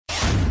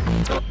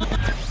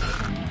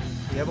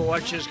You ever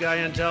watch this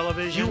guy on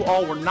television? You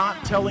all were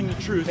not telling the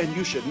truth, and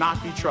you should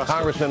not be trusted.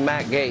 Congressman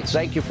Matt Gaetz,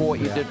 thank you for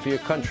what you did for your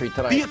country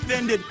tonight. Be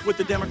offended with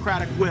the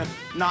Democratic whip,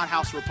 not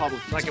House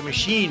Republicans. Like a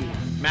machine,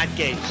 Matt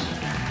Gaetz.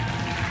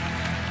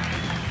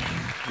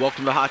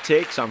 Welcome to Hot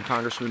Takes. I'm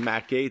Congressman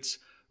Matt Gaetz.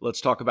 Let's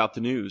talk about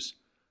the news.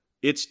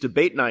 It's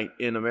debate night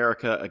in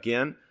America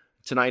again.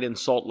 Tonight in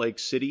Salt Lake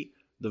City,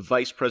 the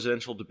vice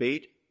presidential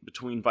debate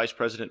between Vice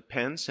President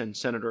Pence and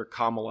Senator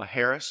Kamala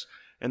Harris.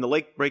 And the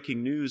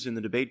late-breaking news in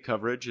the debate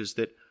coverage is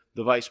that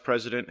the vice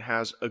president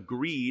has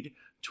agreed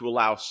to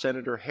allow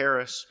Senator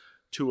Harris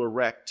to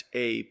erect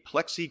a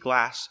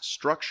plexiglass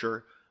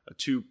structure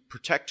to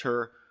protect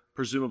her,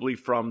 presumably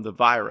from the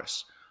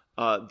virus.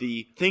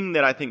 The thing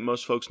that I think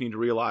most folks need to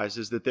realize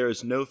is that there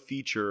is no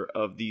feature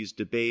of these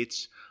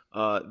debates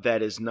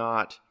that is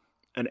not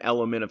an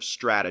element of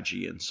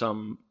strategy in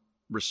some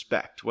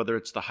respect, whether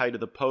it's the height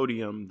of the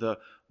podium, the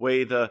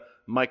way the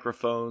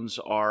microphones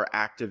are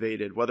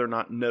activated, whether or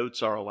not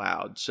notes are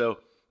allowed. So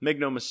make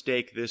no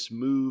mistake, this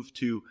move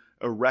to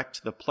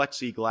erect the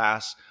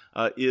plexiglass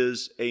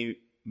is a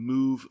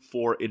move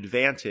for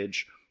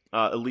advantage,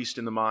 at least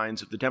in the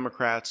minds of the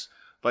Democrats.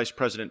 Vice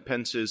President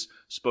Pence's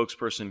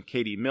spokesperson,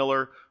 Katie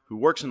Miller, who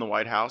works in the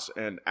White House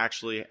and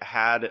actually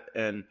had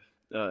and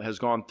has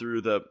gone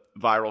through the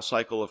viral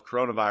cycle of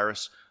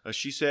coronavirus,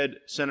 she said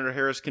Senator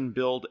Harris can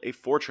build a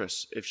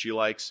fortress if she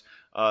likes.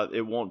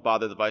 It won't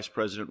bother the vice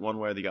president one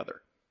way or the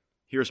other.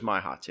 Here's my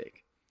hot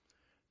take.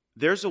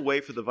 There's a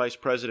way for the vice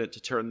president to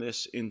turn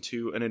this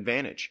into an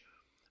advantage.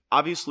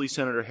 Obviously,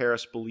 Senator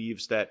Harris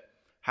believes that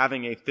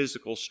having a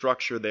physical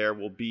structure there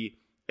will be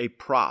a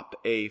prop,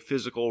 a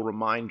physical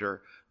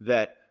reminder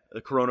that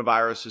the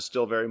coronavirus is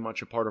still very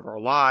much a part of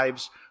our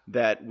lives,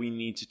 that we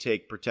need to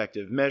take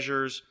protective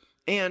measures.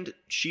 And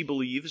she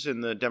believes,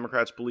 and the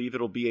Democrats believe,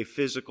 it'll be a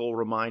physical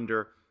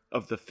reminder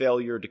of the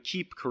failure to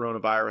keep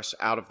coronavirus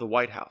out of the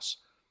White House.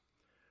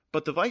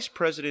 But the vice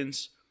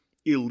president's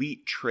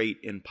elite trait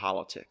in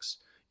politics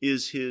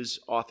is his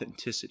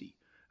authenticity.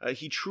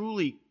 He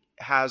truly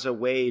has a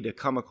way to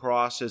come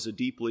across as a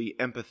deeply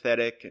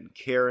empathetic and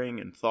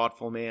caring and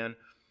thoughtful man.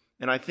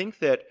 And I think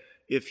that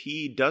if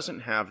he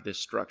doesn't have this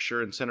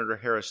structure, and Senator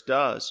Harris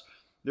does,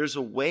 there's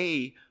a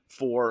way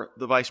for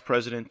the vice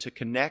president to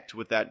connect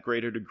with that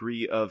greater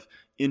degree of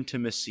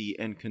intimacy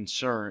and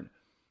concern.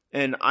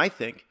 And I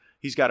think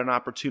he's got an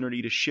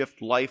opportunity to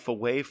shift life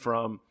away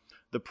from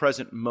the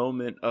present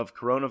moment of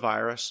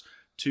coronavirus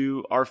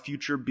to our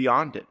future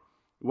beyond it,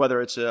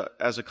 whether it's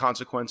as a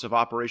consequence of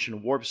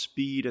Operation Warp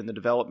Speed and the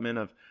development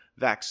of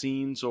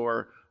vaccines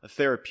or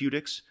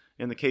therapeutics.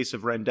 In the case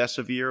of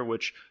remdesivir,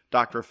 which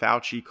Dr.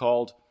 Fauci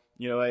called,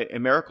 a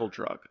miracle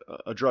drug,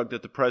 a drug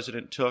that the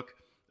president took,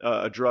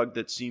 a drug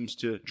that seems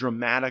to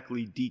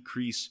dramatically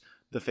decrease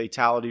the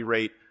fatality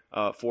rate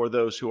for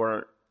those who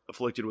are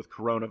afflicted with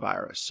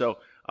coronavirus. So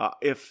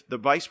if the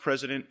vice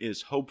president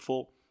is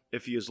hopeful,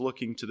 if he is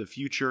looking to the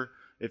future,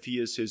 if he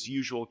is his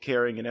usual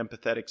caring and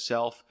empathetic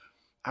self,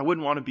 I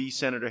wouldn't want to be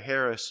Senator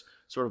Harris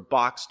sort of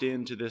boxed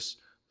into this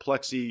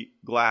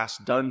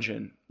plexiglass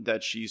dungeon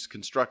that she's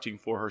constructing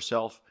for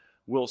herself.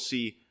 We'll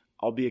see.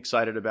 I'll be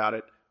excited about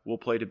it. We'll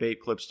play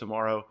debate clips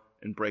tomorrow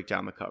and break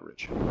down the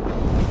coverage.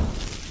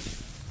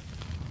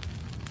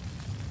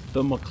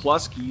 The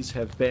McCloskeys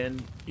have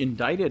been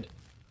indicted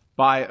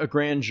by a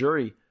grand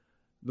jury.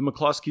 The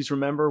McCloskeys,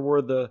 remember,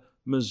 were the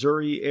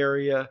Missouri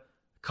area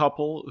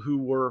couple who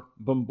were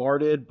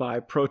bombarded by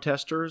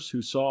protesters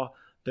who saw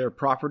their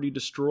property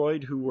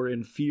destroyed, who were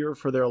in fear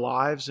for their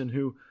lives, and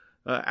who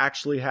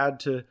actually had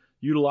to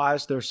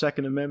utilize their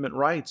Second Amendment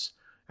rights,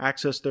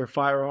 access their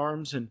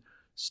firearms, and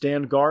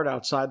stand guard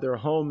outside their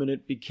home. And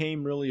it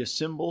became really a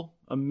symbol,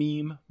 a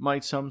meme,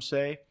 might some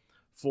say,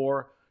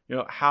 for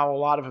how a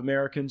lot of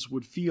Americans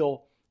would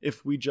feel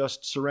if we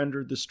just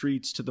surrendered the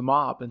streets to the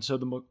mob. And so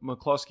the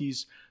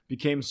McCloskeys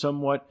became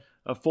somewhat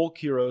folk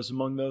heroes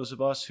among those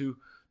of us who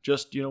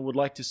just, would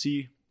like to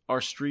see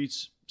our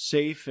streets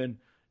safe and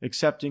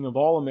accepting of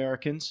all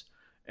Americans.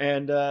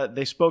 And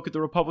they spoke at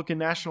the Republican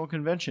National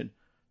Convention.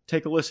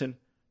 Take a listen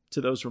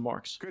to those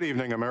remarks. Good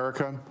evening,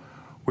 America.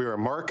 We are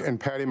Mark and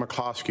Patty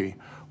McCloskey.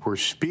 We're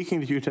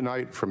speaking to you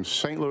tonight from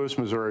St. Louis,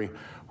 Missouri,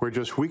 where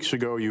just weeks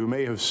ago you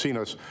may have seen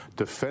us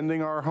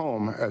defending our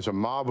home as a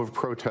mob of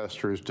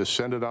protesters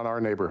descended on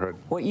our neighborhood.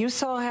 What you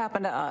saw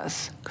happen to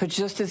us could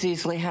just as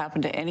easily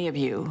happen to any of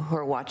you who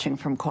are watching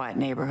from quiet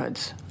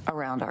neighborhoods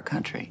around our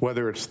country.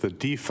 Whether it's the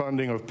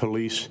defunding of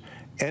police,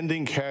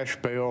 ending cash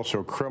bail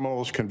so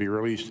criminals can be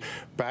released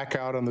back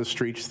out on the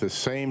streets the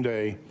same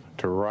day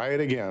to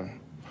riot again,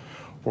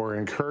 or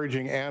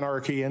encouraging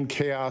anarchy and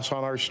chaos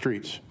on our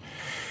streets.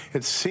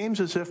 It seems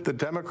as if the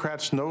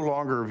Democrats no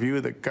longer view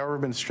the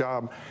government's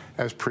job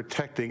as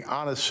protecting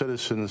honest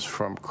citizens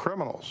from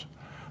criminals,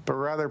 but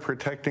rather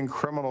protecting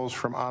criminals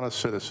from honest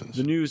citizens.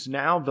 The news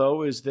now,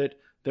 though, is that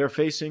they're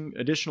facing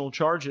additional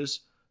charges.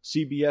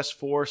 CBS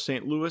 4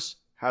 St. Louis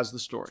has the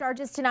story.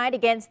 Charges tonight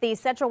against the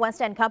Central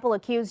West End couple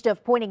accused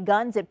of pointing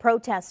guns at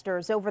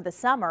protesters over the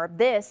summer.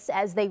 This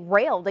as they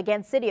railed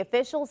against city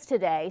officials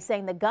today,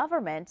 saying the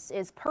government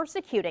is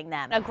persecuting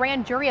them. A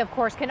grand jury, of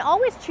course, can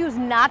always choose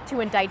not to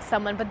indict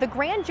someone, but the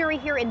grand jury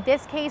here in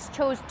this case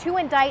chose to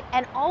indict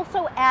and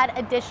also add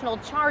additional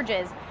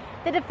charges.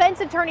 The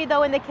defense attorney,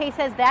 though, in the case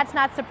says that's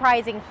not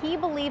surprising. He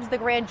believes the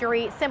grand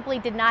jury simply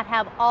did not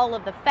have all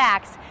of the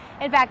facts.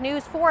 In fact,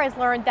 News 4 has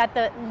learned that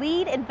the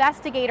lead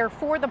investigator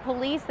for the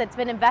police that's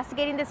been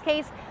investigating this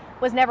case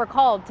was never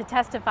called to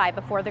testify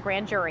before the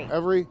grand jury.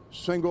 Every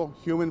single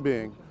human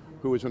being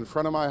who was in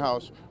front of my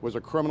house was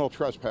a criminal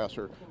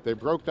trespasser. They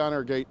broke down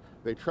our gate.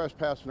 They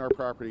trespassed on our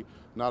property.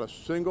 Not a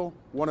single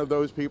one of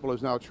those people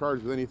is now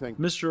charged with anything.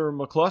 Mr.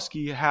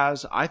 McCluskey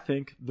has, I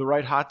think, the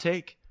right hot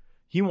take.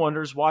 He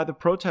wonders why the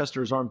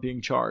protesters aren't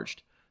being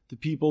charged. The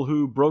people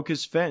who broke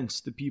his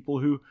fence, the people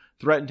who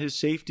threatened his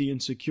safety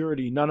and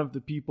security, none of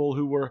the people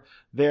who were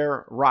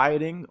there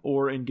rioting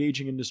or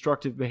engaging in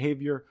destructive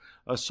behavior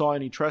saw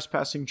any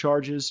trespassing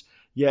charges,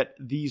 yet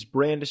these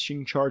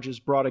brandishing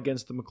charges brought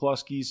against the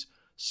McCluskeys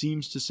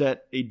seems to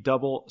set a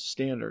double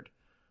standard.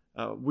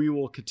 We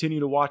will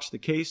continue to watch the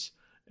case,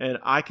 and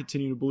I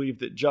continue to believe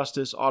that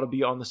justice ought to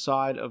be on the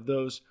side of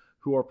those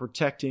who are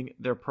protecting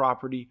their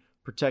property,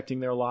 protecting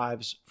their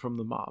lives from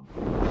the mob.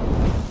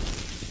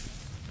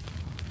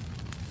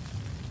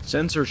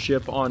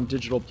 Censorship on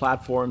digital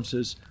platforms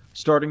is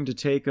starting to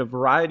take a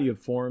variety of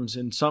forms,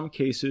 in some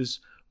cases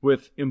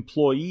with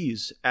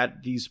employees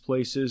at these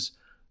places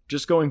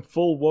just going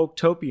full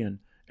woke-topian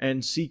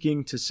and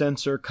seeking to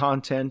censor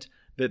content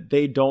that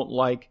they don't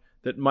like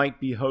that might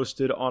be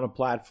hosted on a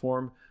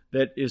platform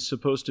that is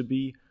supposed to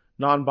be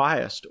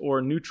non-biased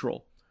or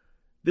neutral.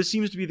 This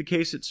seems to be the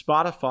case at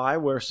Spotify,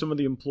 where some of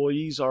the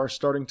employees are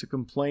starting to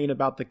complain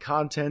about the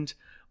content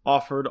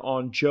offered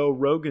on Joe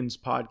Rogan's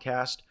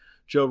podcast.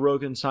 Joe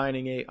Rogan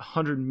signing a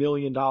 $100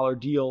 million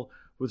deal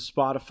with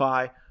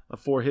Spotify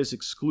for his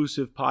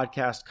exclusive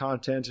podcast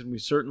content, and we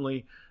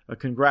certainly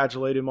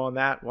congratulate him on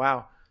that.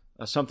 Wow,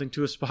 something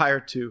to aspire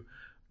to.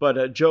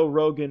 But Joe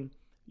Rogan,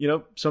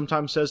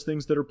 sometimes says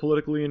things that are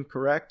politically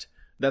incorrect.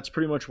 That's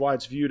pretty much why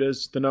it's viewed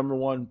as the number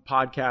one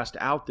podcast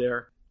out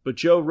there. But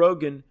Joe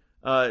Rogan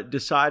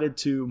decided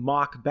to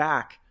mock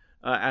back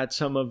at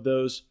some of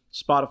those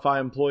Spotify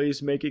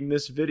employees, making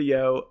this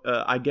video,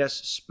 I guess,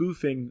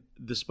 spoofing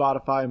the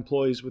Spotify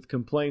employees with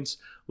complaints.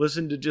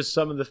 Listen to just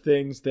some of the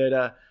things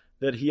that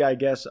he, I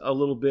guess, a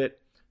little bit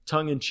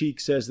tongue-in-cheek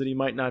says that he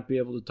might not be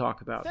able to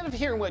talk about. Instead of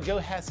hearing what Joe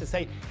has to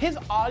say, his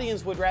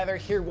audience would rather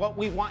hear what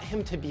we want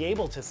him to be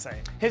able to say.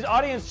 His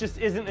audience just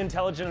isn't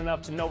intelligent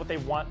enough to know what they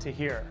want to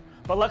hear.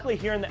 But luckily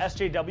here in the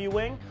SJW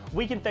wing,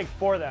 we can think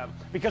for them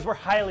because we're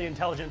highly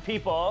intelligent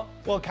people.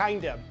 Well,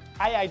 kind of.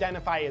 I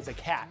identify as a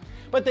cat.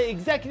 But the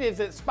executives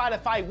at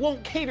Spotify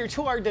won't cater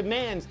to our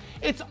demands.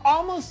 It's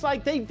almost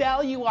like they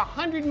value a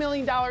 $100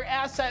 million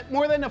asset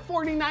more than a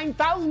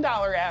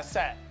 $49,000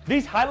 asset.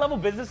 These high-level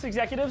business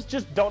executives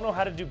just don't know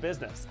how to do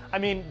business. I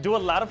mean, do a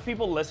lot of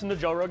people listen to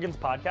Joe Rogan's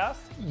podcast?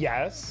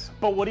 Yes.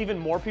 But would even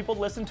more people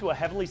listen to a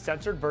heavily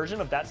censored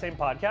version of that same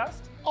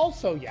podcast?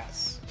 Also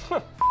yes.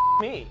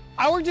 Me.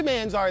 Our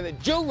demands are that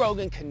Joe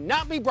Rogan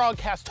cannot be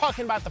broadcast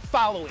talking about the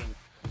following: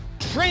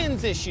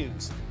 trans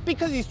issues,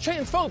 because he's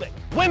transphobic.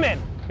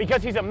 Women,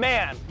 because he's a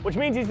man, which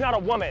means he's not a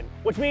woman,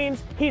 which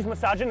means he's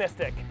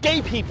misogynistic.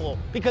 Gay people,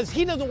 because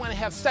he doesn't want to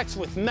have sex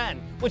with men,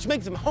 which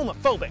makes him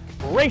homophobic.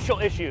 Racial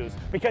issues,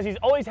 because he's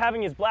always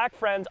having his black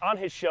friends on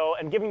his show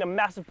and giving them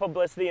massive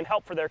publicity and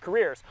help for their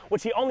careers,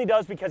 which he only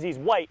does because he's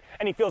white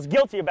and he feels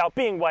guilty about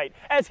being white,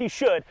 as he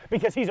should,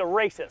 because he's a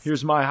racist.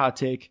 Here's my hot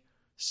take.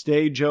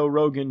 Stay Joe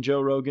Rogan, Joe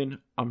Rogan.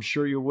 I'm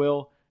sure you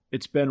will.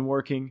 It's been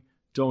working.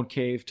 Don't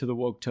cave to the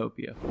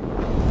Woketopia.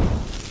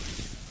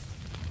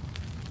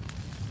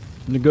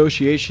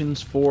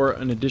 Negotiations for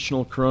an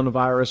additional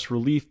coronavirus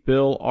relief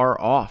bill are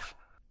off.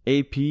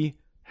 AP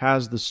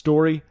has the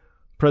story.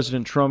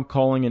 President Trump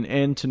calling an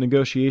end to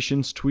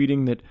negotiations,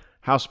 tweeting that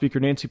House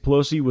Speaker Nancy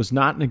Pelosi was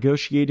not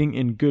negotiating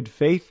in good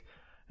faith,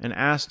 and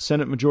asked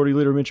Senate Majority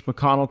Leader Mitch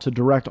McConnell to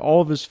direct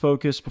all of his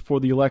focus before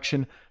the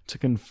election to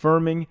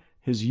confirming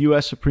his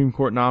U.S. Supreme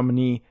Court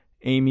nominee,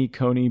 Amy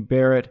Coney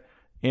Barrett.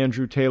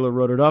 Andrew Taylor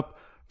wrote it up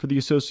for the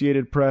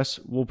Associated Press.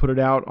 We'll put it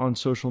out on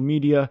social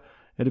media.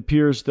 It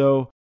appears,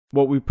 though,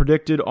 what we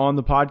predicted on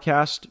the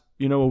podcast,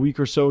 a week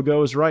or so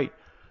ago is right,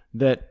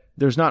 that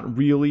there's not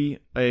really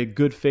a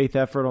good faith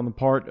effort on the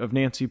part of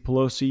Nancy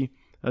Pelosi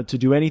to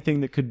do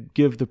anything that could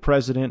give the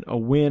president a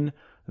win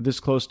this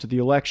close to the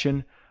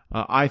election.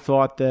 I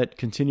thought that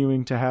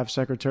continuing to have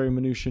Secretary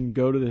Mnuchin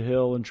go to the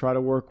Hill and try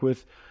to work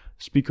with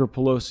Speaker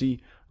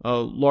Pelosi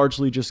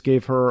largely just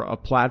gave her a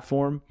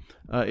platform.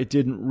 It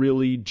didn't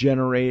really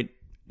generate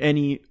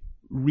any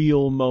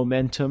real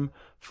momentum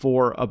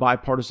for a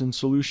bipartisan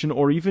solution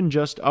or even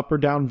just up or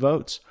down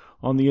votes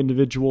on the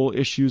individual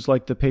issues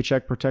like the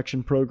Paycheck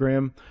Protection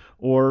Program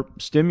or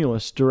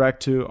stimulus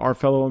direct to our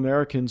fellow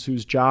Americans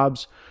whose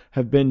jobs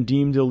have been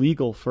deemed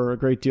illegal for a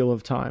great deal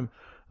of time.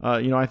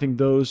 I think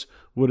those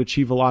would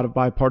achieve a lot of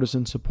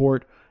bipartisan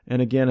support,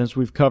 And again, as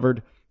we've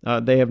covered,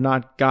 they have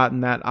not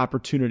gotten that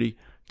opportunity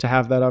to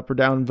have that up or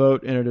down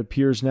vote. And it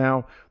appears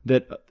now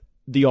that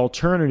the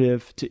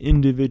alternative to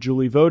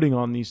individually voting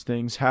on these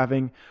things,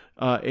 having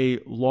a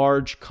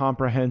large,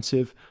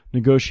 comprehensive,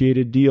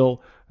 negotiated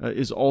deal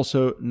is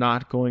also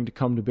not going to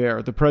come to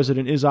bear. The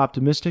president is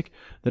optimistic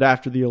that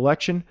after the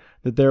election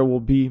that there will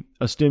be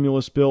a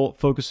stimulus bill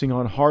focusing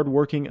on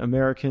hardworking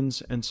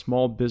Americans and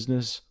small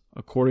business,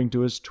 according to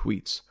his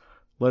tweets.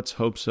 Let's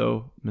hope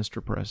so,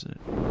 Mr.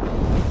 President.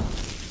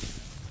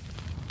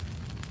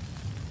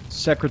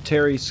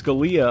 Secretary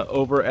Scalia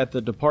over at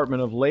the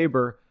Department of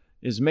Labor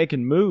is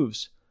making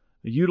moves.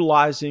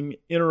 Utilizing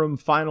interim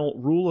final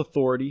rule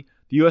authority,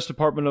 the U.S.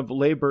 Department of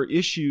Labor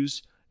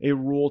issues a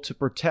rule to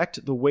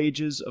protect the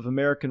wages of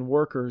American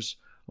workers.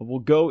 We'll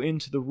go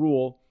into the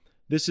rule.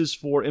 This is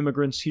for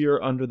immigrants here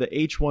under the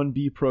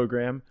H-1B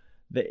program,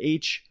 the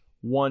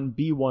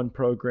H-1B1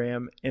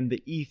 program, and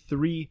the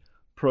E-3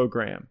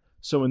 program.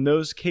 So in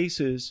those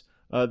cases,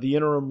 the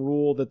interim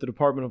rule that the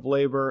Department of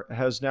Labor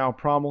has now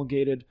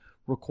promulgated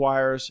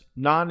requires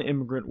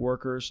non-immigrant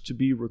workers to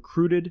be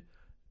recruited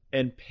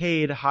and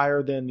paid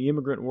higher than the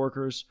immigrant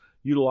workers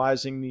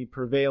utilizing the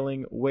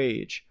prevailing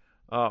wage.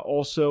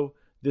 Also,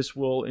 this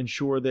will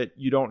ensure that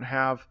you don't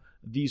have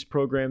these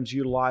programs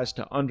utilized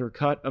to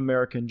undercut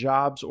American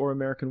jobs or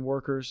American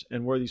workers.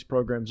 And where these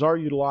programs are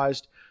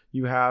utilized,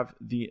 you have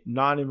the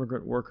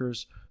non-immigrant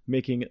workers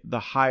making the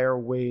higher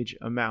wage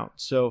amount.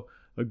 So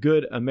a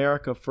good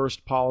America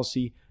First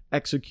policy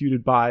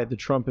executed by the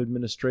Trump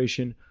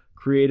administration,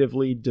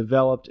 creatively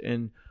developed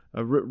and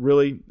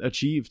really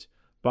achieved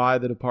by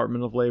the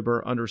Department of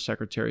Labor under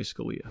Secretary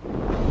Scalia.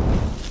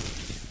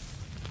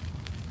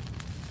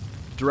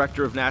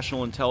 Director of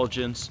National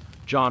Intelligence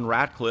John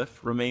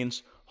Ratcliffe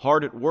remains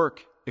hard at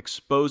work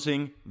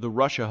exposing the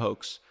Russia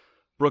hoax.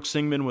 Brooke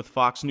Singman with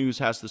Fox News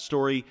has the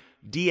story.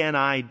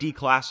 DNI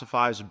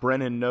declassifies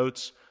Brennan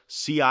notes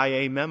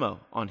CIA memo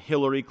on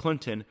Hillary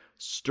Clinton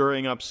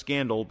stirring up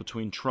scandal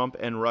between Trump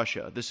and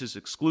Russia. This is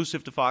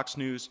exclusive to Fox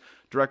News.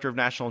 Director of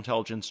National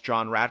Intelligence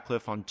John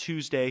Ratcliffe on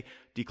Tuesday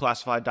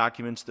declassified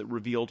documents that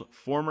revealed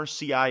former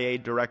CIA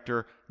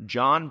Director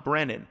John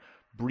Brennan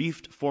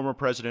briefed former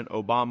President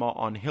Obama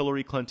on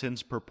Hillary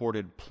Clinton's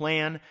purported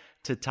plan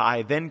to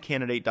tie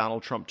then-candidate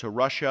Donald Trump to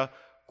Russia,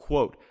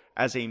 quote,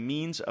 as a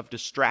means of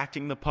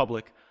distracting the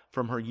public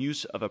from her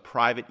use of a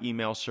private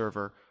email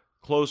server,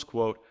 close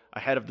quote,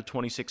 ahead of the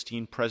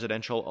 2016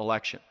 presidential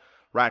election.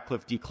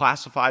 Ratcliffe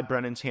declassified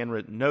Brennan's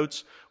handwritten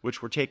notes,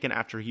 which were taken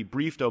after he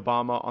briefed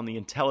Obama on the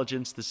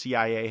intelligence the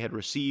CIA had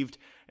received,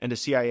 and a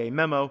CIA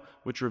memo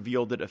which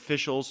revealed that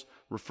officials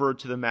referred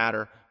to the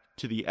matter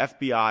to the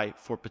FBI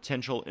for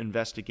potential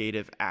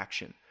investigative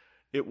action.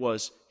 It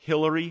was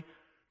Hillary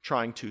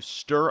trying to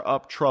stir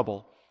up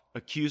trouble,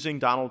 accusing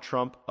Donald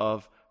Trump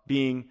of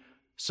being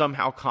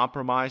somehow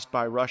compromised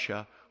by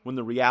Russia, when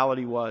the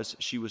reality was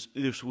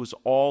this was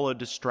all a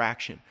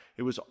distraction.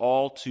 It was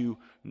all to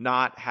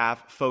not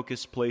have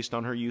focus placed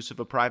on her use of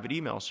a private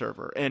email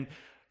server. And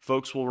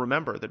folks will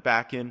remember that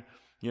back in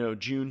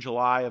June,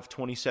 July of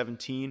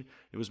 2017,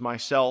 it was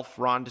myself,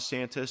 Ron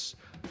DeSantis,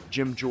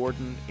 Jim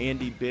Jordan,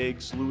 Andy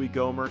Biggs, Louis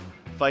Gohmert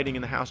fighting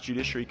in the House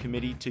Judiciary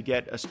Committee to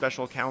get a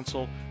special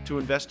counsel to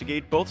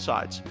investigate both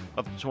sides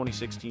of the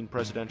 2016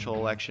 presidential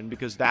election,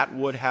 because that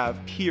would have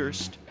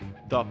pierced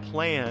the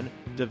plan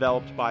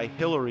developed by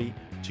Hillary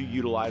to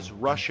utilize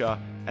Russia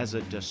as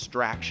a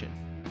distraction.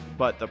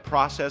 But the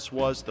process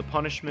was the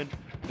punishment.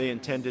 They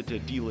intended to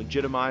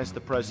delegitimize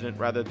the president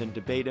rather than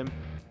debate him.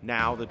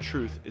 Now the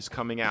truth is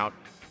coming out.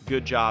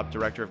 Good job,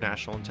 Director of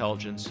National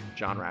Intelligence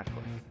John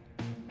Ratcliffe.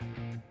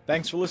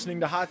 Thanks for listening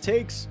to Hot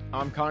Takes.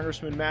 I'm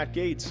Congressman Matt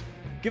Gaetz.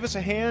 Give us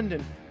a hand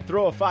and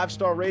throw a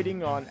 5-star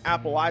rating on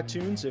Apple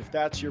iTunes if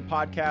that's your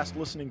podcast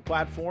listening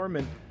platform.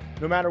 And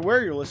no matter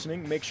where you're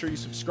listening, make sure you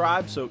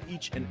subscribe so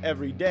each and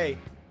every day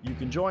you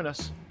can join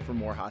us for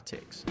more Hot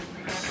Takes.